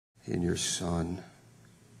in your Son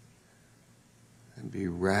and be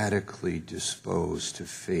radically disposed to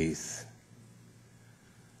faith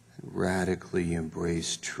and radically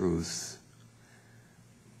embrace truth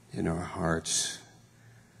in our hearts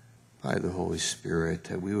by the Holy Spirit,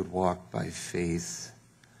 that we would walk by faith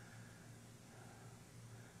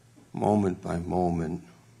moment by moment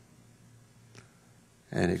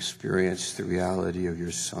and experience the reality of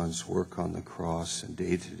your Son's work on the cross and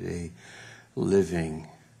day-to-day living.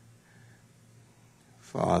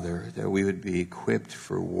 Father, that we would be equipped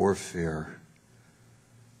for warfare.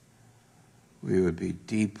 We would be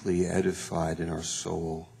deeply edified in our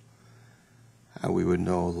soul. And we would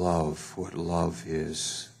know love, what love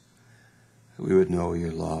is. We would know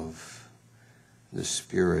your love, the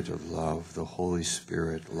Spirit of love, the Holy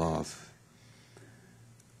Spirit love.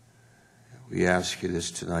 We ask you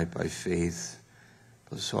this tonight by faith.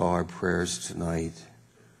 Bless all our prayers tonight.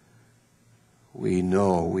 We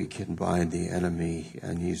know we can bind the enemy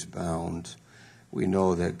and he's bound. We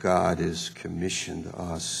know that God has commissioned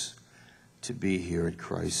us to be here at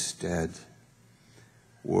Christ's stead.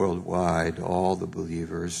 Worldwide, all the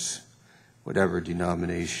believers, whatever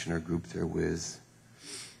denomination or group they're with,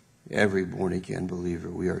 every born-again believer,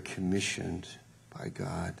 we are commissioned by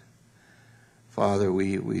God. Father,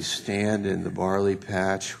 we stand in the barley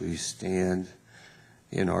patch. We stand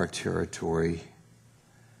in our territory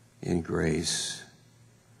in grace,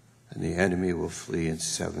 and the enemy will flee in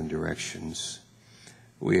 7 directions.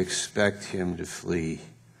 We expect him to flee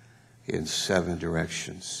in 7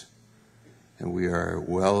 directions. And we are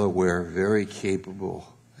well aware, very capable,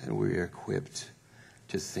 and we are equipped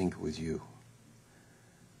to think with you.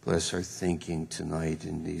 Bless our thinking tonight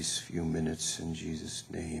in these few minutes in Jesus'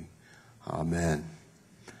 name. Amen.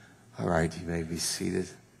 All right, you may be seated.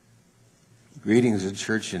 Greetings at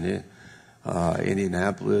church in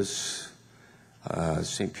Indianapolis,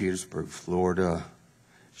 St. Petersburg, Florida,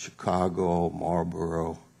 Chicago,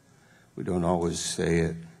 Marlboro. We don't always say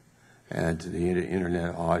it. And to the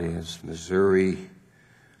internet audience, Missouri,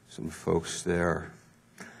 some folks there.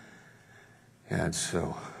 And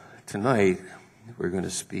so tonight we're going to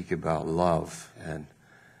speak about love. And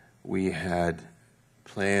we had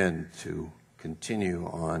planned to continue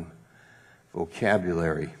on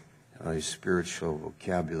vocabulary, spiritual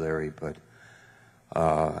vocabulary, but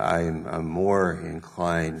I'm more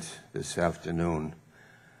inclined this afternoon,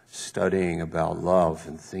 studying about love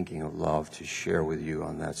and thinking of love, to share with you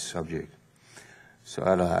on that subject. So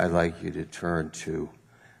I'd like you to turn to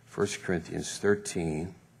 1 Corinthians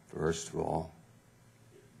 13, first of all.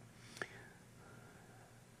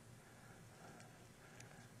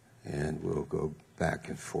 And we'll go back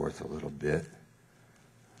and forth a little bit.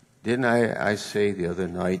 Didn't I say the other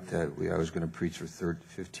night that I was going to preach for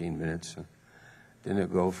 15 minutes? Didn't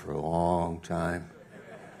it go for a long time?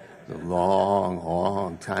 A long,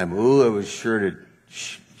 long time. Ula was sure to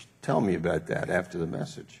tell me about that after the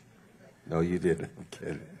message. No, you didn't. I'm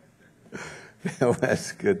kidding. Well,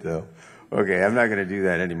 that's good, though. Okay, I'm not going to do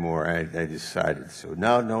that anymore. I decided. So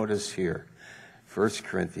now notice here, 1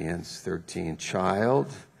 Corinthians 13,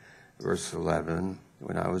 child, verse 11,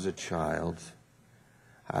 when I was a child,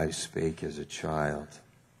 I spake as a child.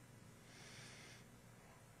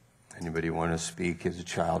 Anybody want to speak as a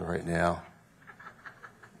child right now?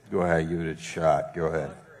 Go ahead, give it a shot. Go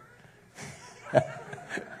ahead.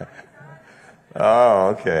 Oh,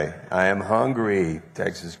 okay. I am hungry,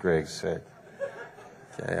 Texas Greg said.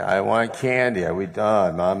 Okay, I want candy. Are we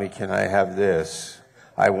done? Mommy, can I have this?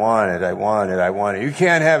 I want it. You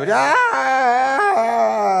can't have it. Ah!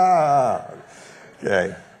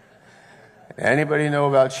 Okay. Anybody know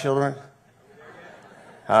about children?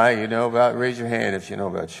 Hi, you know about, raise your hand if you know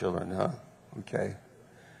about children, huh? Okay.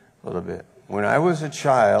 A little bit. When I was a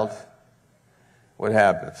child, what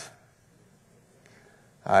happens?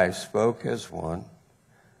 I spoke as one.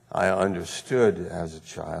 I understood as a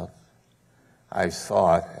child. I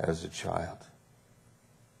thought as a child.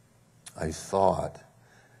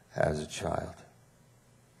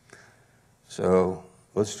 So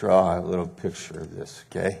let's draw a little picture of this,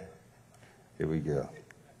 okay? Here we go.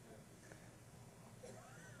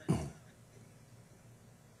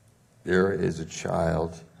 There is a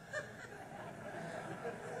child.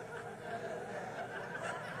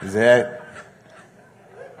 Is that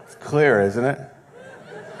clear, isn't it?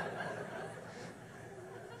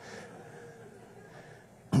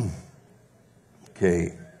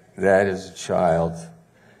 Okay, that is a child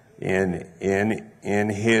in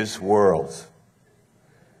his world.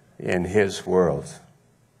 In his world.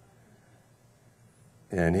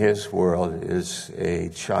 And his world is a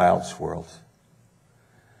child's world.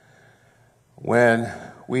 When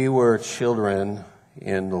we were children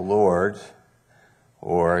in the Lord,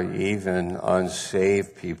 or even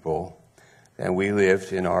unsaved people, than we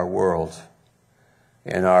lived in our world.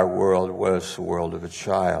 And our world was the world of a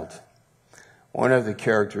child. One of the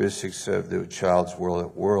characteristics of the child's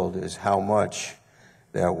world is how much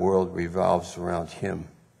that world revolves around him.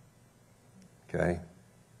 Okay?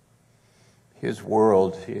 His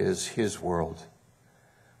world is his world.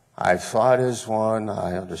 I thought as one,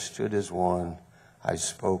 I understood as one, I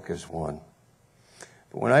spoke as one.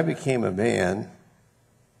 But when I became a man,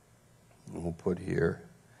 we'll put here,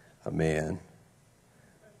 a man,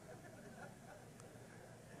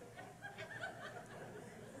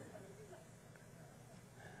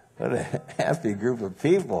 what a happy group of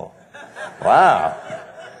people. Wow.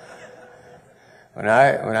 When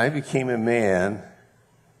I became a man,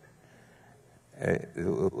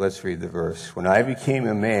 let's read the verse. When I became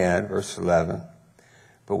a man, verse 11,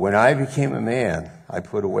 but when I became a man, I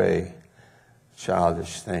put away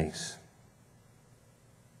childish things.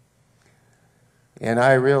 And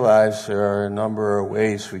I realize there are a number of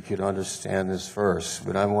ways we could understand this verse,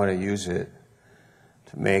 but I want to use it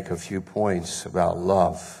to make a few points about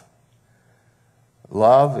love.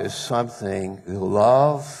 Love is something, the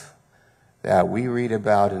love that we read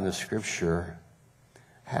about in the Scripture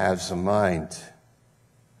has a mind.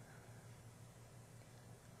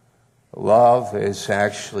 Love is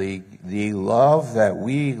actually, the love that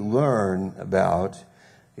we learn about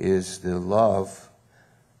is the love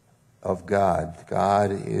of God.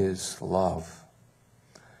 God is love.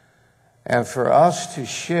 And for us to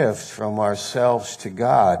shift from ourselves to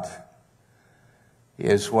God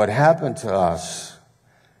is what happened to us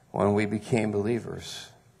when we became believers.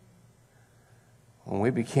 When we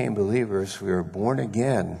became believers, we were born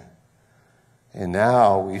again. And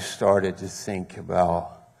now we started to think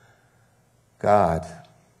about God.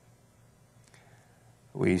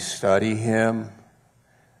 We study Him.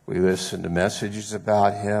 We listen to messages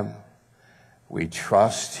about Him. We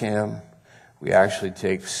trust Him. We actually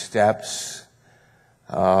take steps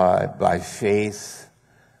by faith.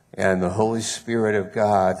 And the Holy Spirit of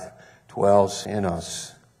God dwells in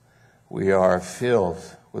us. We are filled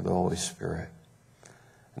with the Holy Spirit.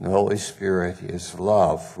 And the Holy Spirit is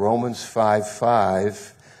love. Romans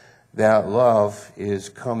 5:5, that love is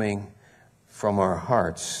coming from our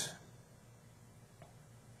hearts.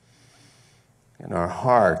 And our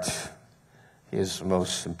heart is the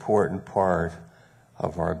most important part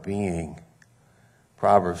of our being.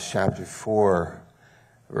 Proverbs chapter 4,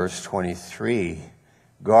 verse 23,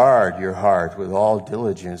 guard your heart with all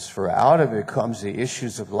diligence, for out of it comes the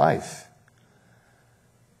issues of life.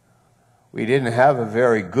 We didn't have a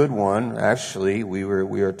very good one. Actually, we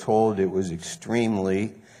are told it was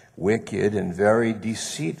extremely wicked and very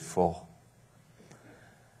deceitful.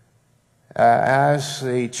 As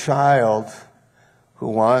a child who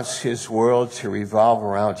wants his world to revolve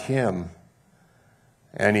around him,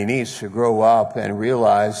 and he needs to grow up and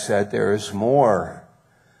realize that there is more.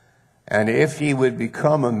 And if he would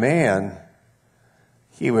become a man,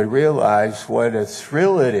 he would realize what a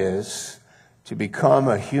thrill it is to become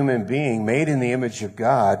a human being made in the image of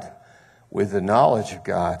God with the knowledge of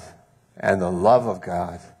God and the love of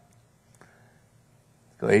God.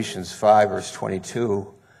 Galatians 5, verse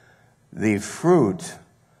 22, the fruit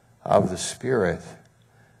of the Spirit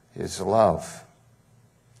is love.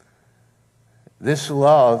 This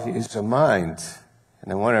love is a mind,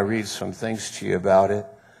 and I want to read some things to you about it.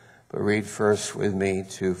 But read first with me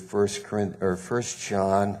to 1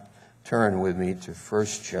 John. Turn with me to 1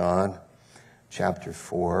 John chapter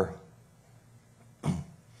 4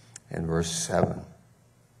 and verse 7.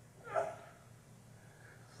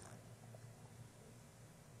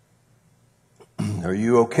 Are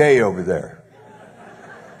you okay over there?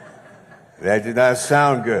 That did not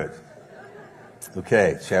sound good.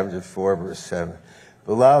 Okay, chapter 4, verse 7.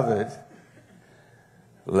 Beloved,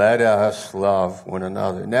 let us love one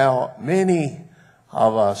another. Now, many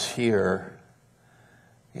of us here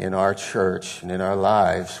in our church and in our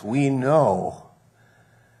lives, we know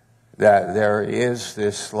that there is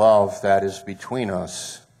this love that is between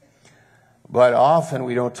us. But often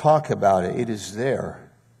we don't talk about it. It is there.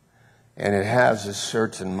 And it has a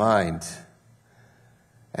certain mind.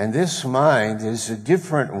 And this mind is a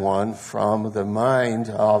different one from the mind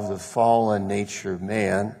of the fallen nature of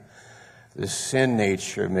man, the sin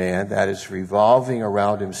nature of man that is revolving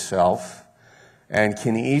around himself and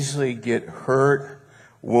can easily get hurt,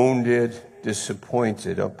 wounded,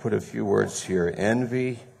 disappointed. I'll put a few words here.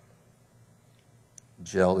 Envy,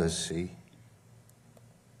 jealousy.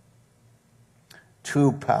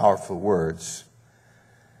 Two powerful words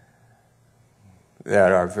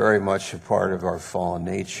that are very much a part of our fallen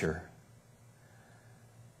nature.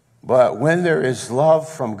 But when there is love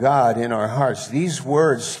from God in our hearts, these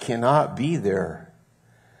words cannot be there.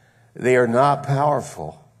 They are not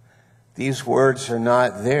powerful. These words are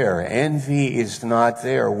not there. Envy is not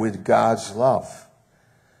there with God's love.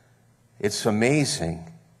 It's amazing.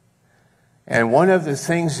 And one of the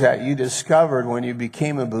things that you discovered when you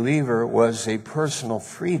became a believer was a personal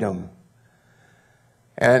freedom.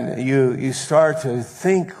 And you start to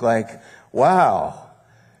think like, wow.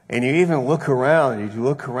 And you even look around. You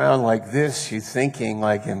look around like this. You're thinking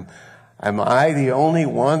like, am I the only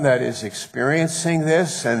one that is experiencing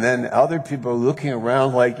this? And then other people are looking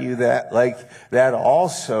around like that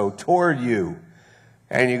also toward you.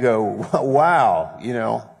 And you go, wow,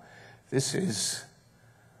 this is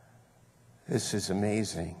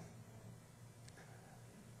amazing.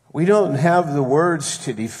 We don't have the words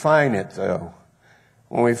to define it, though.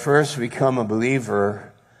 When we first become a believer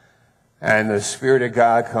and the Spirit of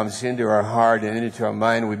God comes into our heart and into our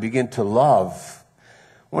mind, we begin to love.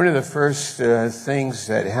 One of the first things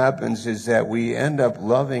that happens is that we end up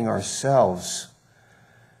loving ourselves.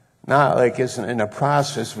 Not like it's in a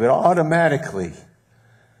process, but automatically.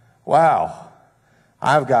 Wow,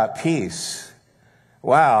 I've got peace.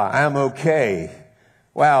 Wow, I'm okay.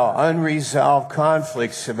 Wow, unresolved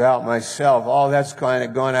conflicts about myself. All that's kind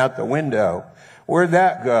of gone out the window. Where'd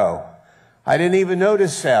that go? I didn't even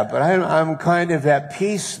notice that, but I'm kind of at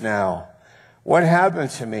peace now. What happened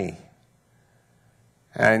to me?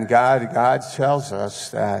 And God tells us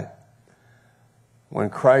that when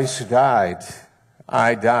Christ died,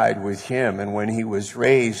 I died with him. And when he was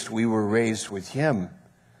raised, we were raised with him.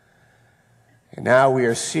 And now we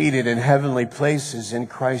are seated in heavenly places in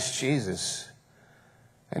Christ Jesus.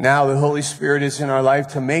 And now the Holy Spirit is in our life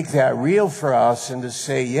to make that real for us and to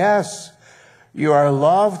say, yes, you are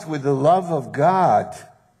loved with the love of God.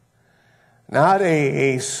 Not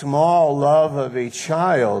a small love of a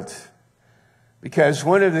child. Because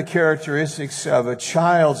one of the characteristics of a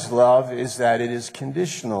child's love is that it is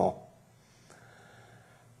conditional.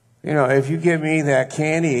 If you give me that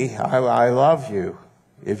candy, I love you.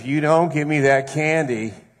 If you don't give me that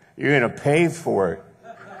candy, you're going to pay for it.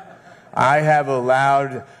 I have a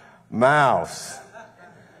loud mouth.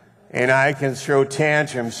 And I can throw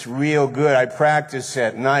tantrums real good. I practice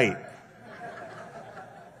at night.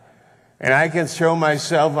 And I can throw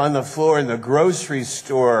myself on the floor in the grocery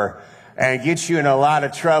store and get you in a lot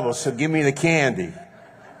of trouble. So give me the candy.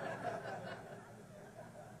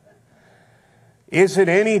 Is it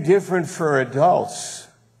any different for adults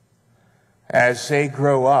as they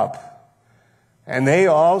grow up? And they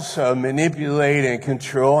also manipulate and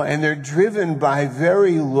control, and they're driven by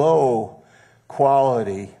very low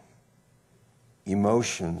quality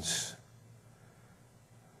emotions.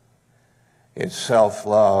 It's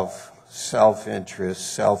self-love,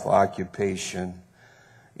 self-interest, self-occupation,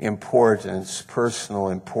 importance, personal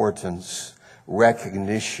importance,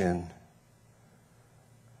 recognition.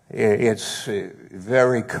 It's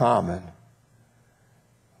very common.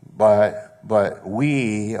 But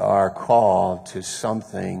we are called to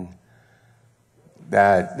something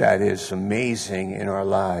that is amazing in our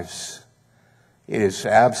lives. It is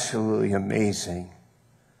absolutely amazing.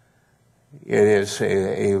 It is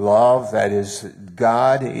a love that is,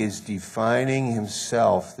 God is defining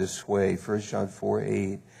himself this way. 1 John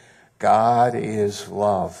 4:8. God is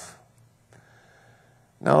love.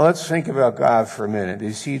 Now let's think about God for a minute.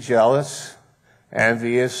 Is he jealous,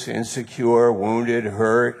 envious, insecure, wounded,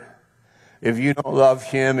 hurt? If you don't love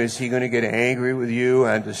him, is he going to get angry with you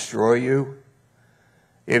and destroy you?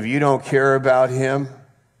 If you don't care about him?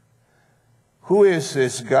 Who is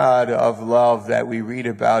this God of love that we read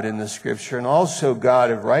about in the scripture, and also God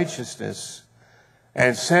of righteousness,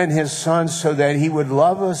 and sent his son so that he would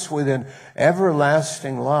love us with an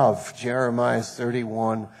everlasting love? Jeremiah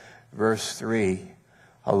 31 verse 3,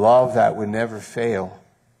 a love that would never fail.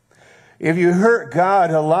 If you hurt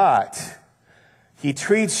God a lot, he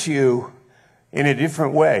treats you in a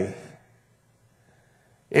different way.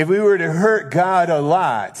 If we were to hurt God a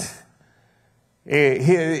lot,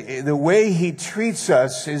 the way he treats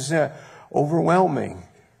us is overwhelming,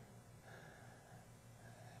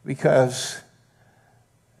 because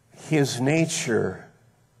his nature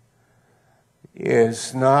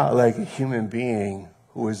is not like a human being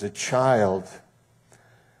who is a child,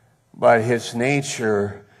 but his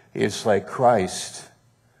nature is like Christ,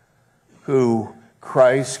 who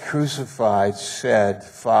Christ crucified said,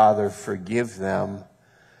 Father, forgive them.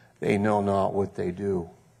 They know not what they do.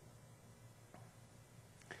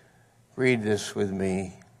 Read this with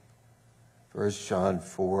me. 1 John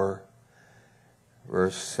 4,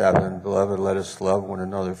 verse 7. Beloved, let us love one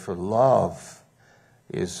another, for love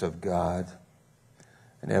is of God.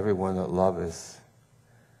 And everyone that loveth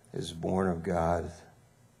is born of God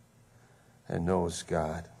and knows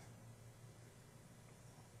God.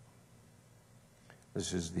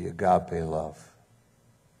 This is the agape love.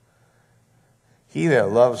 He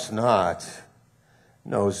that loves not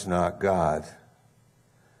knows not God,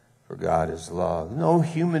 for God is love. No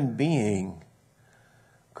human being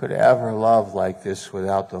could ever love like this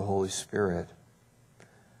without the Holy Spirit.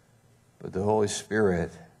 But the Holy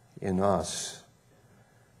Spirit in us,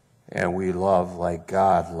 and we love like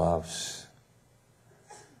God loves.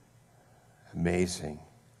 Amazing.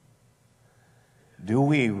 Do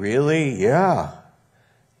we really? Yeah.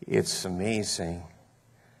 It's amazing.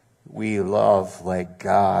 We love like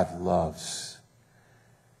God loves.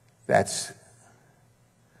 That's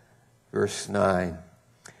verse 9.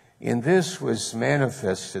 In this was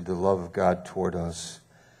manifested the love of God toward us,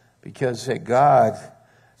 because that God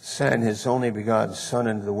sent his only begotten Son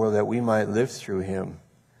into the world that we might live through him.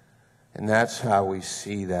 And that's how we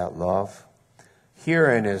see that love.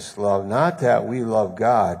 Herein is love, not that we love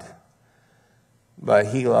God, but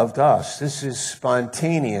he loved us. This is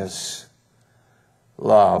spontaneous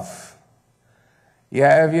love.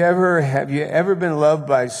 Yeah, have you ever been loved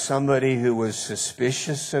by somebody who was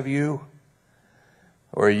suspicious of you?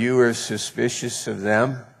 Or you were suspicious of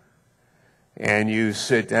them? And you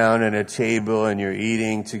sit down at a table and you're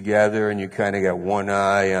eating together and you kind of got one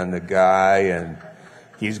eye on the guy and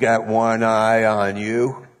he's got one eye on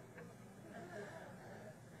you.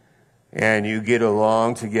 And you get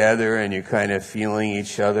along together and you're kind of feeling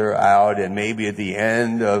each other out, and maybe at the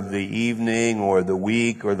end of the evening or the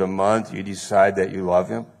week or the month you decide that you love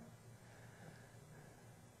him.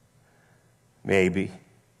 Maybe.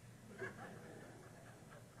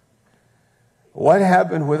 What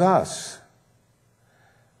happened with us?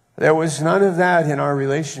 There was none of that in our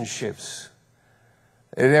relationships.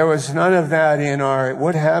 There was none of that in our...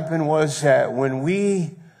 What happened was that when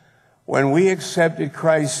we accepted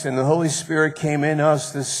Christ and the Holy Spirit came in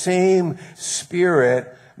us, the same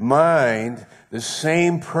spirit, mind, the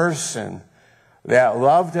same person that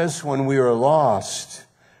loved us when we were lost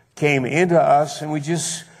came into us, and we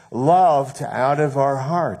just loved out of our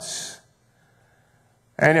hearts.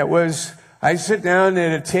 And it was... I sit down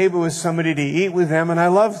at a table with somebody to eat with them, and I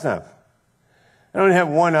love them. I don't have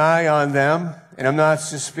one eye on them, and I'm not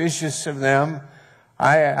suspicious of them.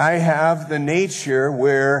 I have the nature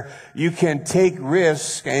where you can take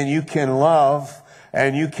risks, and you can love,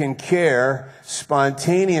 and you can care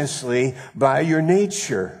spontaneously by your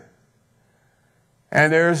nature.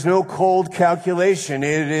 And there is no cold calculation.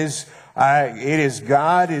 It is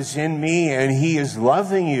God is in me, and he is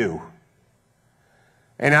loving you.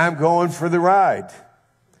 And I'm going for the ride.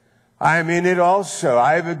 I'm in it also.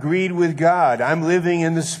 I've agreed with God. I'm living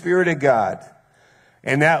in the Spirit of God.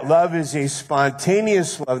 And that love is a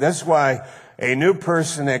spontaneous love. That's why a new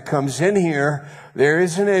person that comes in here, there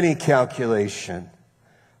isn't any calculation.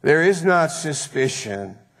 There is not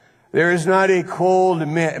suspicion. There is not a cold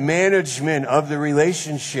management of the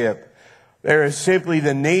relationship. There is simply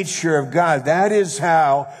the nature of God. That is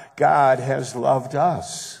how God has loved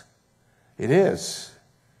us. It is.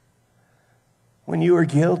 When you are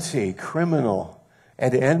guilty, criminal,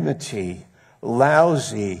 at enmity,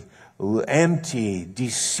 lousy, empty,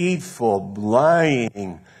 deceitful,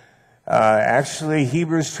 lying. Actually,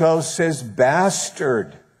 Hebrews 12 says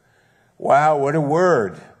bastard. Wow, what a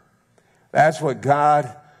word. That's what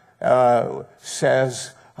God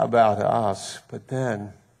says about us. But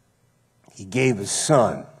then he gave his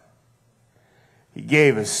son. He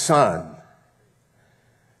gave his son.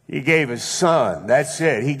 He gave his son. That's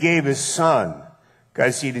it. He gave his son.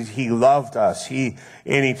 Because he loved us. He,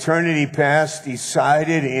 in eternity past,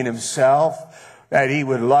 decided in himself that he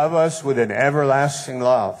would love us with an everlasting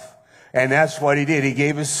love. And that's what he did. He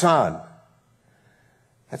gave his son.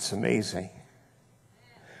 That's amazing.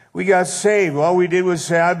 We got saved. All we did was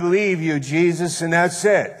say, I believe you, Jesus, and that's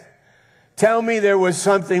it. Tell me there was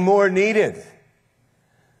something more needed.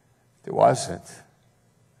 There wasn't.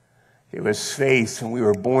 It was faith, and we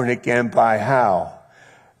were born again by how?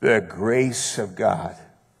 The grace of God.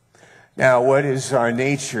 Now, what is our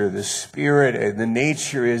nature? The Spirit and the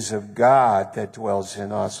nature is of God that dwells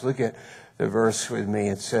in us. Look at the verse with me.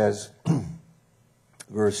 It says,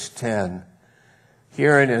 verse 10,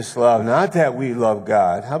 herein is love, not that we love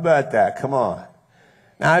God. How about that? Come on.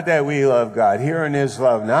 Not that we love God. Herein is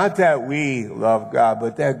love, not that we love God,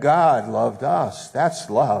 but that God loved us. That's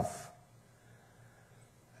love.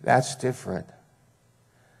 That's different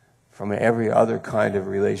from every other kind of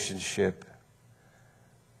relationship.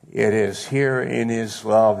 It is herein is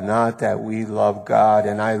love, not that we love God.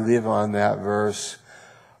 And I live on that verse.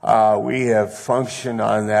 We have functioned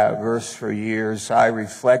on that verse for years. I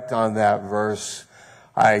reflect on that verse.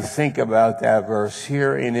 I think about that verse.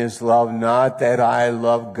 Herein is love, not that I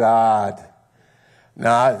love God.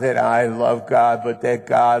 Not that I love God, but that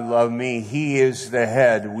God loved me. He is the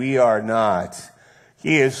head. We are not.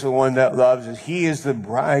 He is the one that loves us. He is the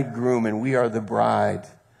bridegroom, and we are the bride.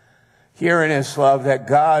 Herein is love, that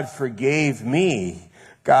God forgave me.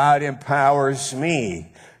 God empowers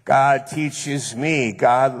me. God teaches me.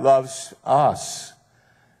 God loves us.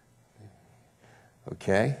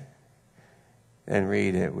 Okay? Then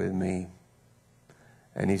read it with me.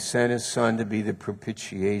 And he sent his Son to be the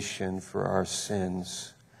propitiation for our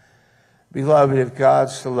sins. Beloved, if God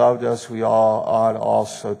so loved us, we all ought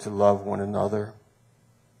also to love one another.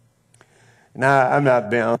 Now, I'm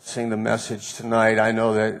not balancing the message tonight. I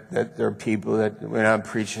know that there are people that when I'm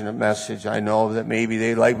preaching a message, I know that maybe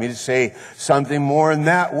they'd like me to say something more in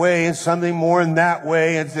that way and something more in that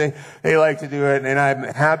way. And they like to do it. And I'm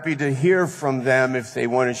happy to hear from them if they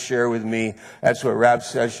want to share with me. That's what rap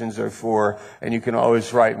sessions are for. And you can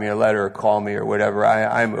always write me a letter or call me or whatever.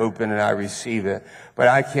 I'm open and I receive it. But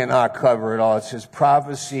I cannot cover it all. It says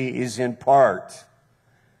prophecy is in part,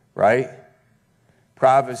 right?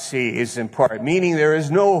 Prophecy is in part, meaning there is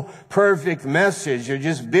no perfect message. They're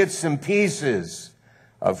just bits and pieces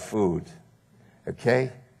of food.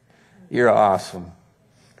 Okay? You're awesome.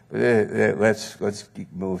 Let's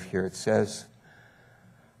move here. It says,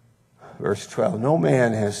 verse 12, no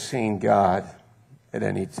man has seen God at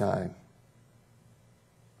any time.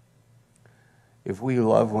 If we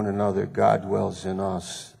love one another, God dwells in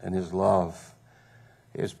us, and his love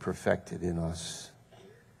is perfected in us.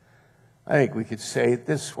 I think we could say it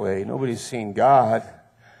this way. Nobody's seen God,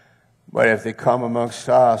 but if they come amongst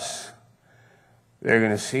us, they're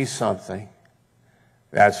going to see something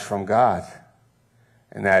that's from God,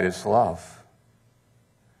 and that is love.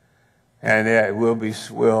 And it will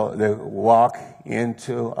walk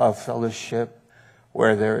into a fellowship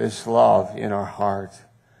where there is love in our heart.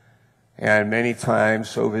 And many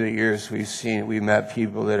times over the years we met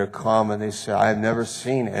people that have come and they say, I've never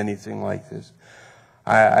seen anything like this.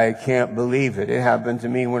 I can't believe it. It happened to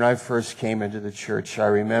me when I first came into the church. I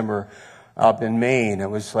remember up in Maine. It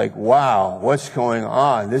was like, wow, what's going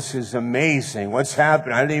on? This is amazing. What's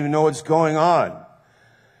happening? I don't even know what's going on.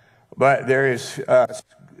 But that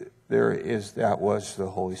was the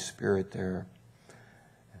Holy Spirit there.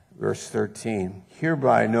 Verse 13,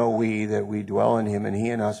 hereby know we that we dwell in him and he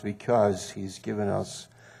in us because he's given us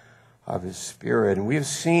of his Spirit. And we have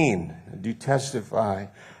seen, and do testify,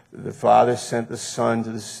 the Father sent the Son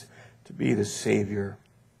to be the Savior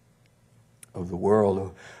of the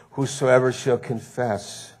world. Whosoever shall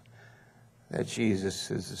confess that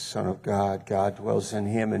Jesus is the Son of God, God dwells in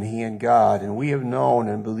him and he in God. And we have known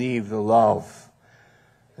and believed the love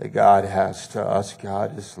that God has to us.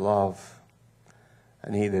 God is love.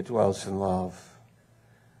 And he that dwells in love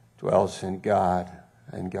dwells in God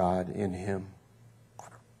and God in him.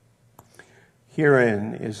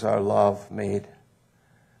 Herein is our love made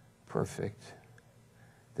perfect,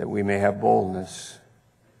 that we may have boldness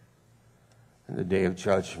in the day of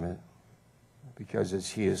judgment, because as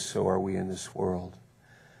he is, so are we in this world.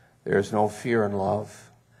 There is no fear in love.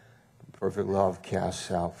 Perfect love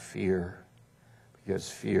casts out fear, because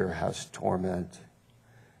fear has torment.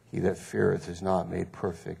 He that feareth is not made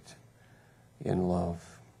perfect in love.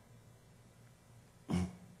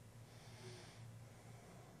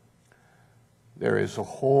 There is a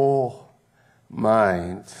whole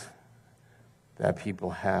mind that people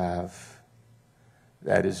have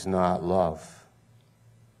that is not love.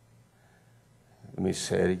 Let me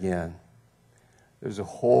say it again. There's a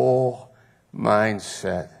whole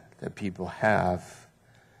mindset that people have,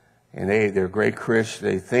 and they're great Christians.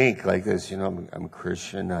 They think like this, I'm a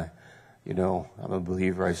Christian, I'm a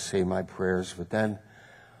believer, I say my prayers, but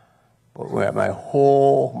my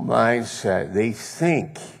whole mindset, they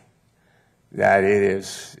think that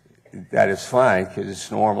is fine because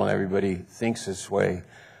it's normal and everybody thinks this way,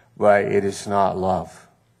 but it is not love.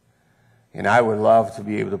 And I would love to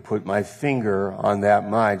be able to put my finger on that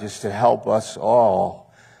mind just to help us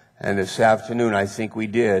all. And this afternoon, I think we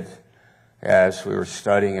did, as we were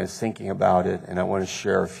studying and thinking about it, and I want to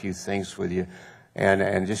share a few things with you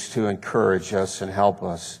and just to encourage us and help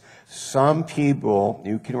us. Some people,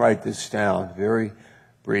 you can write this down, very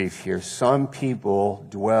brief here. Some people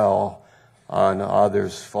dwell on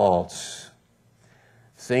others' faults.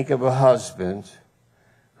 Think of a husband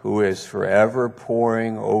who is forever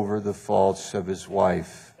poring over the faults of his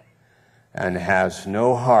wife and has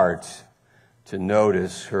no heart to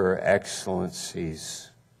notice her excellencies.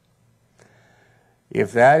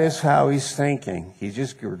 if that is how he's thinking, he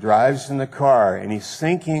just drives in the car and he's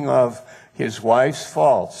thinking of his wife's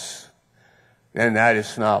faults, then that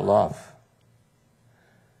is not love.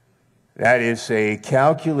 That is a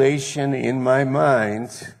calculation in my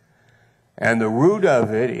mind, and the root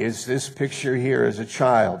of it is this picture here as a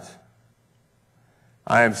child.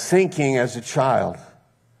 I am thinking as a child,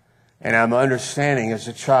 and I'm understanding as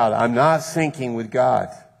a child. I'm not thinking with God.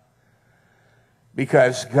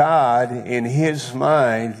 Because God, in his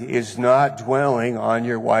mind, is not dwelling on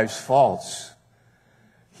your wife's faults.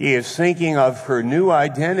 He is thinking of her new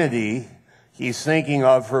identity. He's thinking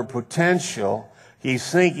of her potential.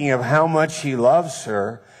 He's thinking of how much he loves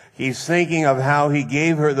her. He's thinking of how he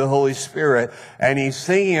gave her the Holy Spirit. And he's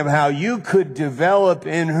thinking of how you could develop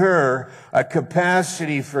in her a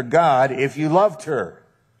capacity for God if you loved her.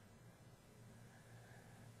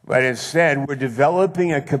 But instead, we're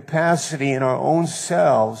developing a capacity in our own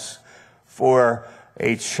selves for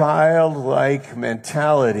a childlike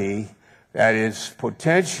mentality that is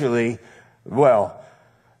potentially, well,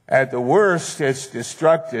 at the worst, it's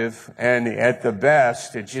destructive, and at the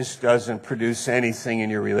best, it just doesn't produce anything in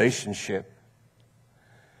your relationship.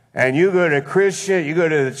 And you go to Christian, you go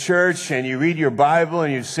to the church, and you read your Bible,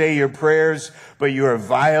 and you say your prayers, but you are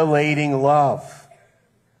violating love.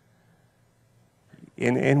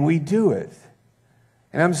 And we do it.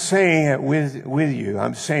 And I'm saying it with you.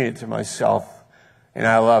 I'm saying it to myself. And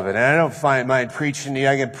I love it. And I don't mind preaching to you.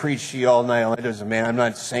 I can preach to you all night long. It doesn't matter. I'm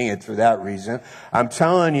not saying it for that reason. I'm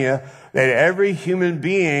telling you that every human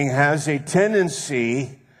being has a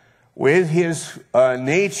tendency with his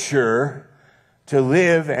nature to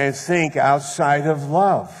live and think outside of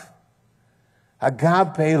love.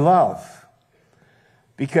 Agape love.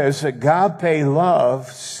 Because agape love,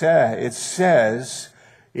 it says,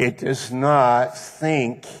 it does not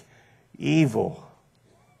think evil.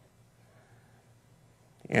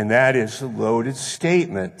 And that is a loaded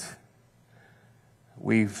statement.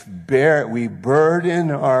 We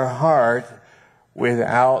burden our heart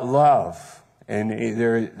without love. And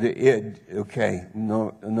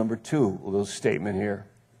number 2, a little statement here.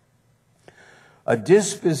 A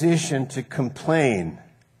disposition to complain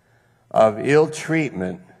of ill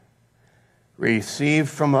treatment received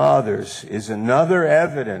from others is another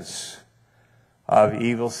evidence of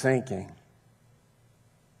evil thinking.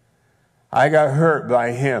 I got hurt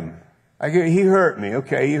by him. He hurt me.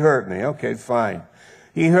 Okay, he hurt me. Okay, fine.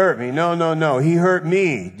 He hurt me. No. He hurt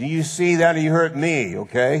me. Do you see that? He hurt me.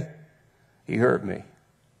 Okay? He hurt me.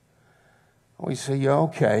 We say, yeah,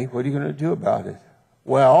 okay. What are you going to do about it?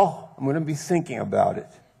 Well, I'm going to be thinking about it.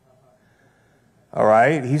 All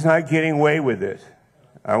right? He's not getting away with it.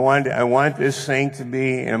 I want this thing to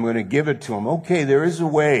be, and I'm going to give it to him. Okay, there is a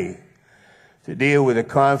way to deal with a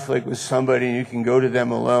conflict with somebody, and you can go to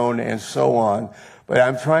them alone and so on. But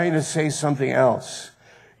I'm trying to say something else.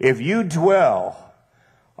 If you dwell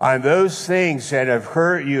on those things that have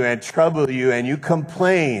hurt you and troubled you, and you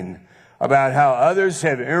complain about how others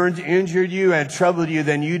have injured you and troubled you,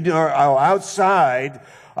 then you are outside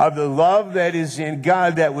of the love that is in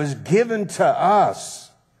God that was given to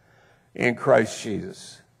us in Christ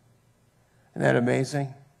Jesus. Isn't that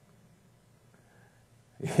amazing?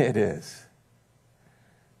 It is.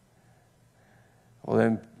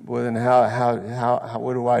 Well then how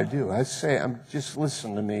what do I do? I say, just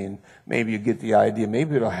listen to me, and maybe you get the idea.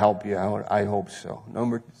 Maybe it'll help you. I hope so.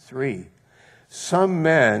 Number 3, some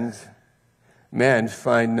men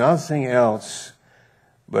find nothing else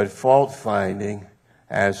but fault finding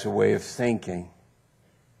as a way of thinking.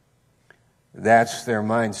 That's their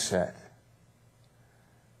mindset.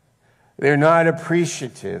 They're not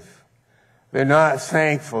appreciative. They're not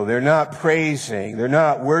thankful. They're not praising. They're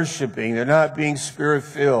not worshiping. They're not being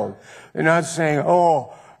Spirit-filled. They're not saying,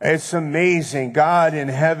 oh, it's amazing. God in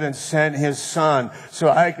heaven sent his Son so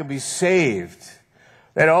I could be saved.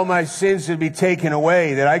 That all my sins would be taken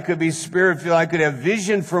away. That I could be Spirit-filled. I could have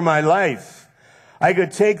vision for my life. I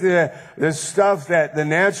could take the stuff that the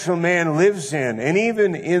natural man lives in. And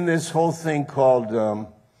even in this whole thing called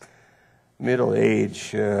middle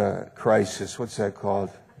age crisis. What's that called?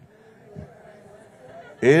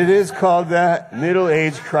 It is called that, middle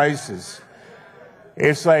age crisis.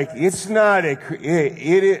 It's like, it's not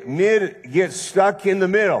it gets stuck in the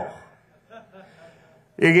middle.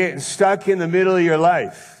 You're getting stuck in the middle of your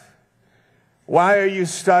life. Why are you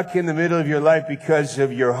stuck in the middle of your life? Because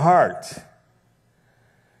of your heart.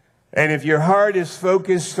 And if your heart is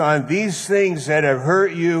focused on these things that have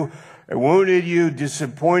hurt you, wounded you,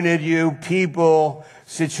 disappointed you, people,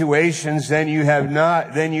 situations, then you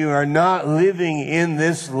are not living in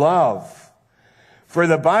this love. For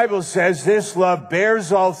the Bible says this love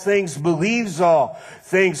bears all things, believes all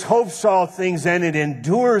things, hopes all things, and it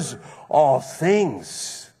endures all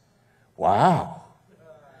things. Wow.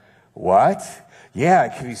 What? Yeah,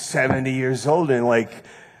 it could be 70 years old and like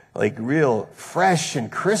real fresh and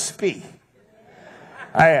crispy.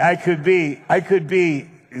 I could be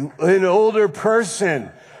an older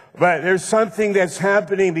person, but there's something that's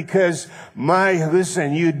happening because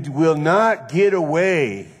listen, you will not get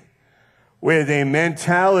away with a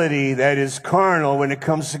mentality that is carnal when it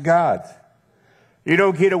comes to God. You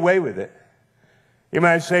don't get away with it. You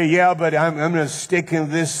might say, yeah, but I'm going to stick in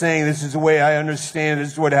this thing. This is the way I understand.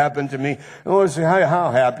 This is what happened to me. And the Lord said, how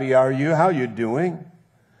happy are you? How are you doing?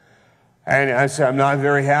 And I said, I'm not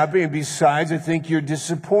very happy. And besides, I think you're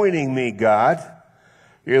disappointing me, God.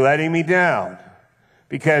 You're letting me down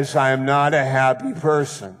because I am not a happy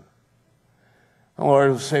person. The Lord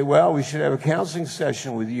will say, well, we should have a counseling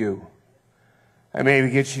session with you and maybe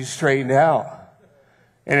get you straightened out.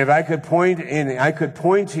 And if I could point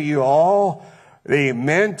to you all the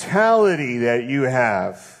mentality that you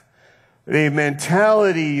have,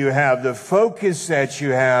 the focus that you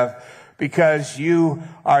have, because you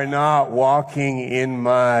are not walking in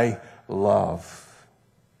my love,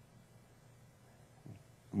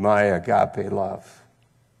 my agape love.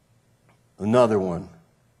 Another one.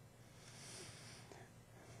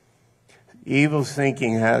 Evil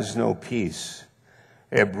thinking has no peace.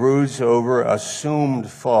 It broods over assumed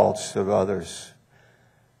faults of others.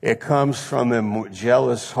 It comes from a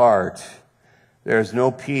jealous heart. There is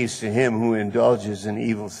no peace to him who indulges in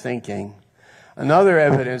evil thinking. Another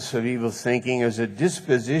evidence of evil thinking is a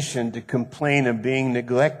disposition to complain of being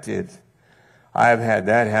neglected. I've had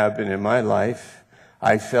that happen in my life.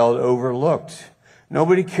 I felt overlooked.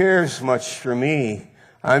 Nobody cares much for me.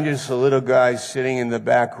 I'm just a little guy sitting in the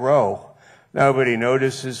back row. Nobody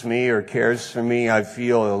notices me or cares for me. I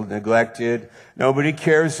feel neglected. Nobody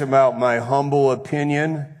cares about my humble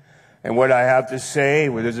opinion and what I have to say.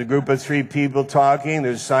 When there's a group of 3 people talking,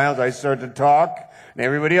 there's silence, I start to talk, and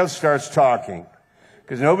everybody else starts talking.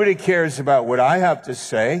 Because nobody cares about what I have to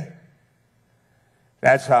say.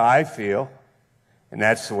 That's how I feel. And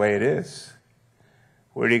that's the way it is.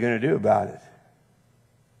 What are you going to do about it?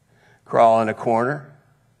 Crawl in a corner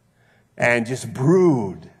and just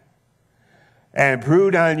brood. And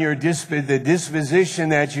brood on the disposition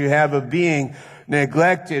that you have of being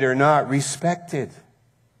neglected or not respected.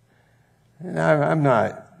 And I'm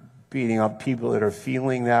not beating up people that are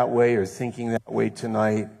feeling that way or thinking that way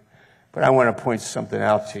tonight. But I want to point something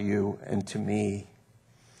out to you and to me.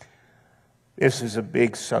 This is a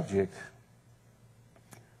big subject.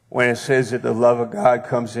 When it says that the love of God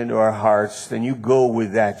comes into our hearts, then you go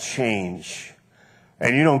with that change.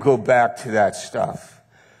 And you don't go back to that stuff.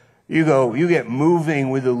 You get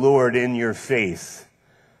moving with the Lord in your faith.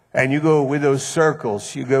 And you go with those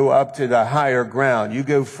circles. You go up to the higher ground. You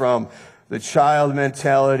go from the child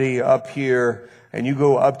mentality up here, and you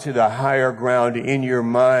go up to the higher ground in your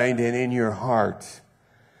mind and in your heart.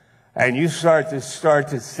 And you start to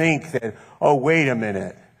think that, oh, wait a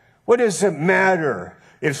minute. What does it matter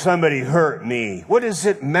if somebody hurt me? What does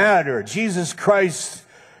it matter? Jesus Christ,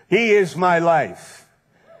 He is my life.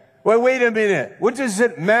 Well, wait a minute. What does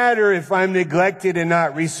it matter if I'm neglected and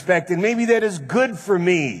not respected? Maybe that is good for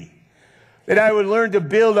me. That I would learn to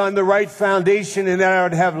build on the right foundation and that I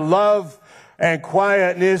would have love and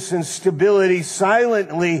quietness and stability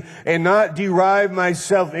silently and not derive my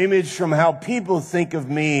self-image from how people think of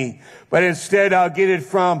me. But instead I'll get it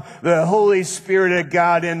from the Holy Spirit of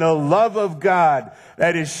God and the love of God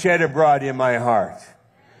that is shed abroad in my heart.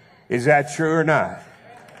 Is that true or not?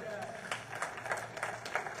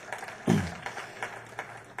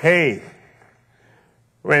 Hey,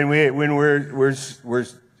 when we're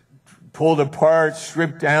pulled apart,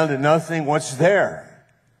 stripped down to nothing, what's there?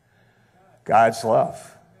 God's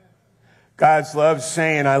love. God's love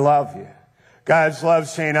saying, I love you. God's love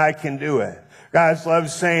saying, I can do it. God's love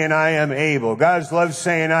saying, I am able. God's love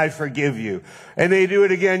saying, I forgive you. And they do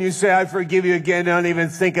it again. You say, I forgive you again. Don't even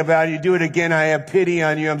think about it. You do it again. I have pity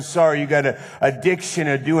on you. I'm sorry. You got an addiction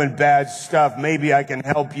of doing bad stuff. Maybe I can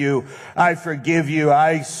help you. I forgive you.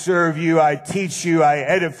 I serve you. I teach you. I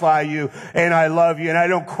edify you. And I love you. And I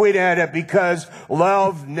don't quit at it because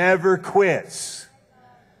love never quits.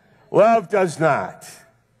 Love does not.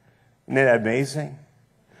 Isn't that amazing?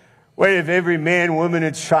 What if every man, woman,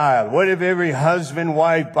 and child? What if every husband,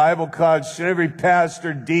 wife, Bible college student, every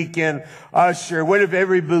pastor, deacon, usher? What if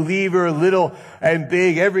every believer, little and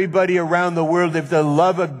big, everybody around the world, if the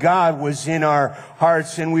love of God was in our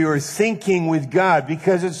hearts and we were thinking with God?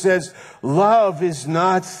 Because it says love is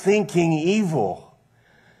not thinking evil.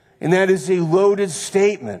 And that is a loaded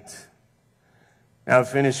statement. Now I'll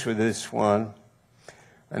finish with this one.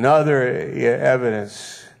 Another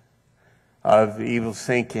evidence of evil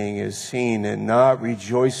thinking is seen in not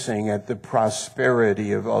rejoicing at the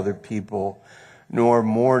prosperity of other people, nor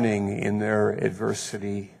mourning in their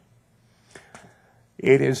adversity.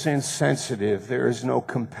 It is insensitive. There is no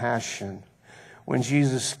compassion. When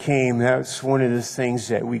Jesus came, that's one of the things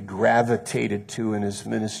that we gravitated to in his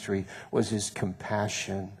ministry, was his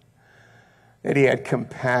compassion. That he had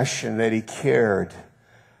compassion, that he cared,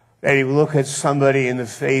 that he would look at somebody in the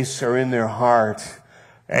face or in their heart,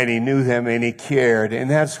 and he knew them and he cared. And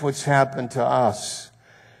that's what's happened to us.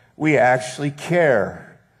 We actually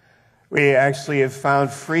care. We actually have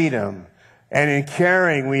found freedom. And in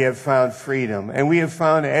caring, we have found freedom. And we have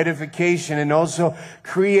found edification and also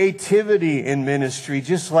creativity in ministry,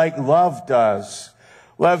 just like love does.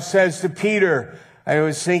 Love says to Peter, I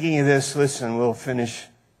was thinking of this, listen, we'll finish.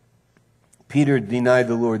 Peter denied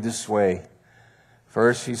the Lord this way.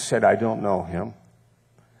 First, he said, I don't know him.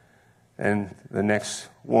 And the next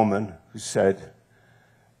woman who said,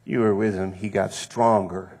 you were with him, he got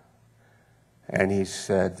stronger. And he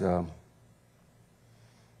said,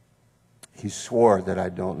 he swore that I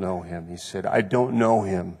don't know him. He said, I don't know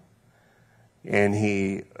him. And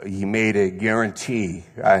he made a guarantee.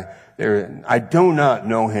 I do not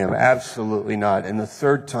know him, absolutely not. And the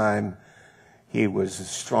third time, he was the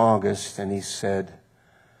strongest, and he said,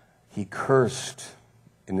 he cursed.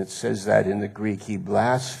 And it says that in the Greek, he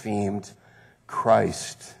blasphemed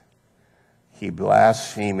Christ. He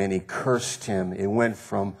blasphemed and he cursed him. It went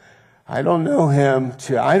from, I don't know him,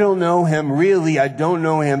 to, I don't know him, really, I don't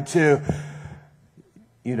know him, to,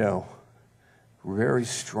 very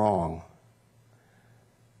strong.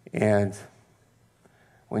 And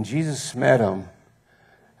when Jesus met him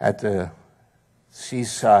at the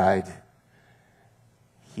seaside,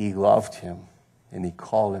 he loved him and he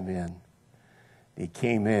called him in. He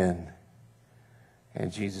came in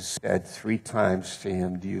and Jesus said 3 times to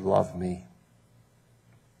him, do you love me?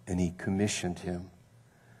 And he commissioned him.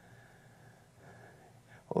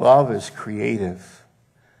 Love is creative.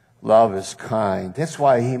 Love is kind. That's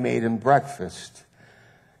why he made him breakfast.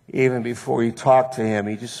 Even before he talked to him,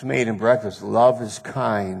 he just made him breakfast. Love is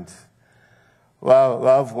kind.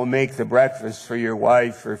 Love will make the breakfast for your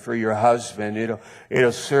wife or for your husband.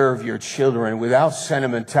 It'll serve your children without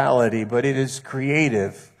sentimentality, but it is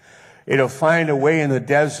creative. It'll find a way in the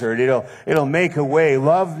desert. It'll make a way.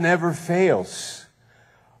 Love never fails.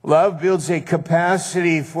 Love builds a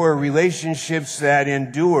capacity for relationships that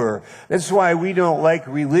endure. That's why we don't like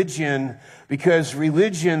religion, because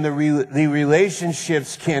religion, the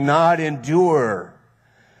relationships cannot endure.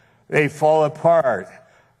 They fall apart.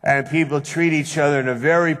 And people treat each other in a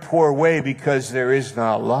very poor way because there is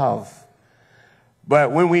not love.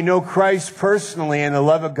 But when we know Christ personally and the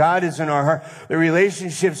love of God is in our heart, the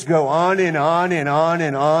relationships go on and on and on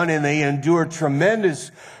and on, and they endure tremendous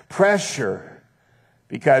pressure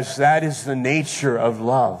because that is the nature of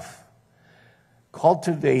love.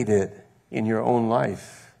 Cultivate it in your own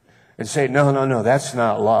life and say, no, that's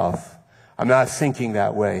not love. I'm not thinking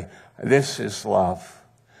that way. This is love.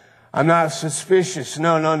 I'm not suspicious.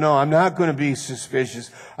 No, I'm not going to be suspicious.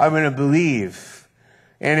 I'm going to believe.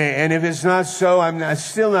 And if it's not so, I'm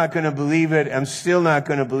still not going to believe it. I'm still not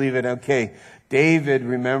going to believe it. Okay. David,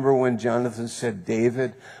 remember when Jonathan said,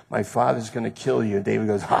 David, my father's going to kill you. David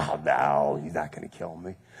goes, oh, no, he's not going to kill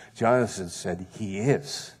me. Jonathan said, he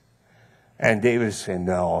is. And David said,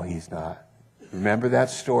 no, he's not. Remember that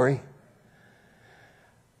story?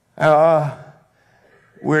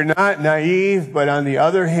 We're not naive, but on the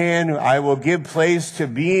other hand, I will give place to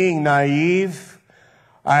being naive.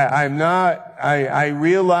 I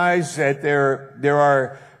realize that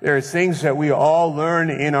there are things that we all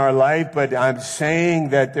learn in our life, but I'm saying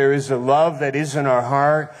that there is a love that is in our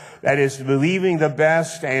heart, that is believing the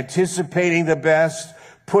best, anticipating the best,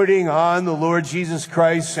 putting on the Lord Jesus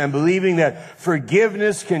Christ, and believing that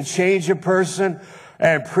forgiveness can change a person.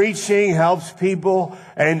 And preaching helps people,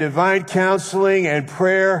 and divine counseling and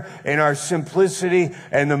prayer and our simplicity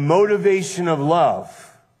and the motivation of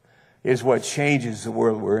love is what changes the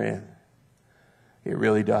world we're in. It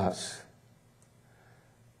really does.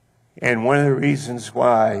 And one of the reasons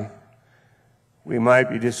why we might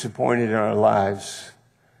be disappointed in our lives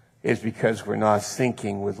is because we're not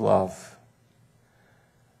thinking with love.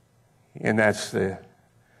 And that's the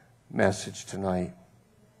message tonight.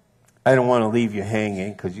 I don't want to leave you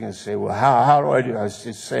hanging because you're going to say, well, how do I do? I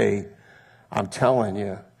just say, I'm telling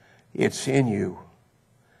you, it's in you.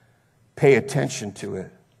 Pay attention to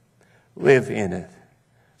it. Live in it.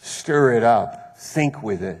 Stir it up. Think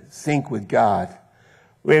with it. Think with God.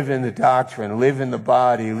 Live in the doctrine, live in the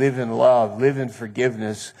body, live in love, live in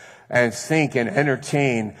forgiveness, and think and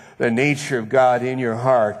entertain the nature of God in your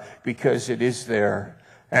heart, because it is there.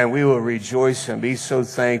 And we will rejoice and be so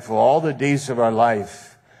thankful all the days of our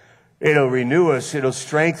life. It'll renew us. It'll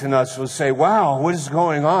strengthen us. We'll say, wow, what is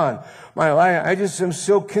going on? My life, I just am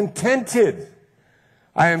so contented.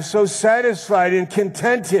 I am so satisfied and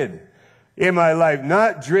contented in my life.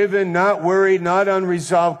 Not driven, not worried, not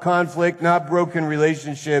unresolved conflict, not broken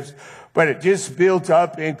relationships, but it just built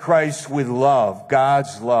up in Christ with love,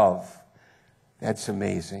 God's love. That's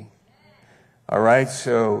amazing. All right,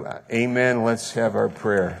 so amen. Let's have our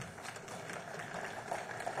prayer.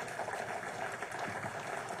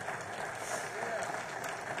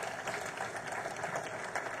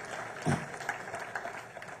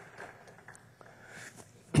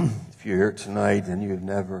 If you're here tonight and you've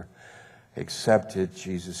never accepted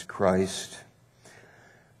Jesus Christ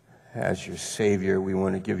as your Savior, we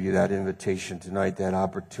want to give you that invitation tonight, that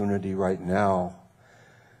opportunity right now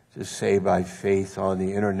to say by faith on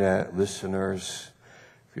the internet, listeners,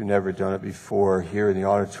 if you've never done it before, here in the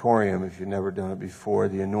auditorium, if you've never done it before,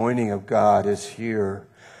 the anointing of God is here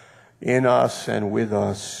in us and with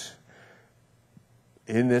us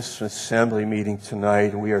in this assembly meeting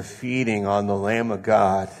tonight. We are feeding on the Lamb of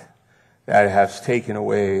God that has taken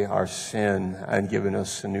away our sin and given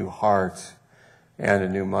us a new heart and a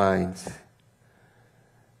new mind.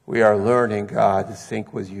 We are learning, God, to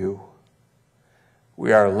think with you.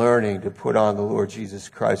 We are learning to put on the Lord Jesus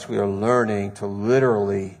Christ. We are learning to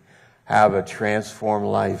literally have a transformed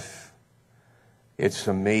life. It's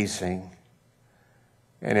amazing.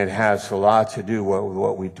 And it has a lot to do with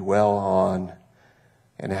what we dwell on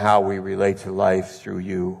and how we relate to life through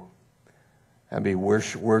you. And be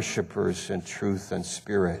worshipers in truth and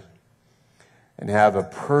spirit. And have a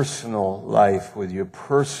personal life with you,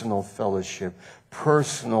 personal fellowship,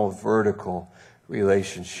 personal vertical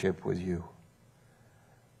relationship with you.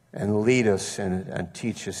 And lead us in it and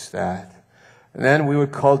teach us that. And then we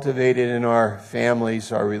would cultivate it in our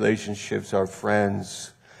families, our relationships, our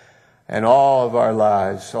friends, and all of our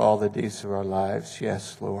lives, all the days of our lives.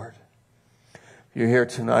 Yes, Lord. If you're here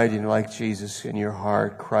tonight and you like Jesus in your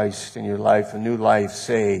heart, Christ in your life, a new life,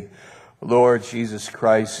 say, Lord Jesus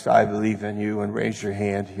Christ, I believe in you. And raise your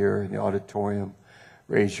hand here in the auditorium.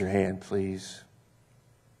 Raise your hand, please.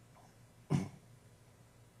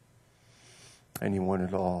 Anyone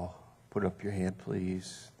at all? Put up your hand,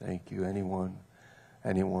 please. Thank you. Anyone?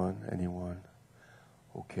 Anyone?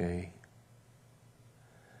 Okay.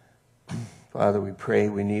 Father, we pray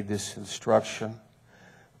we need this instruction.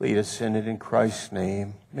 Lead us in it in Christ's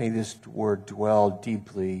name. May this word dwell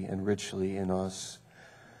deeply and richly in us.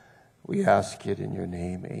 We ask it in your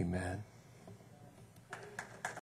name. Amen.